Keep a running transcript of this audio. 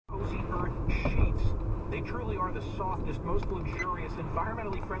They truly are the softest, most luxurious,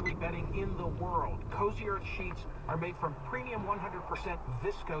 environmentally friendly bedding in the world. Cozy Earth sheets are made from premium 100%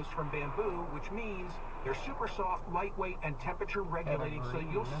 viscose from bamboo, which means they're super soft, lightweight, and temperature regulating, so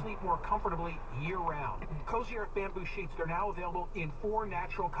you'll sleep more comfortably year-round. Cozy Earth bamboo sheets, they're now available in 4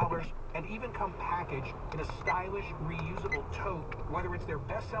 natural colors and even come packaged in a stylish, reusable tote. Whether it's their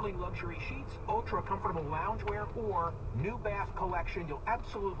best-selling luxury sheets, ultra-comfortable loungewear, or new bath collection, you'll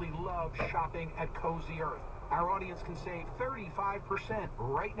absolutely love shopping at Cozy Earth. Our audience can save 35%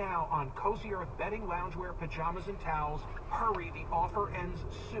 right now on Cozy Earth bedding, loungewear, pajamas, and towels. Hurry, the offer ends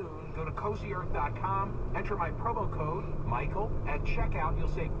soon. Go to CozyEarth.com, enter my promo code, Michael, at checkout. You'll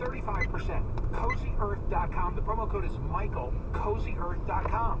save 35%. CozyEarth.com, the promo code is Michael,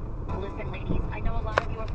 CozyEarth.com. Listen, ladies, I know a lot of you are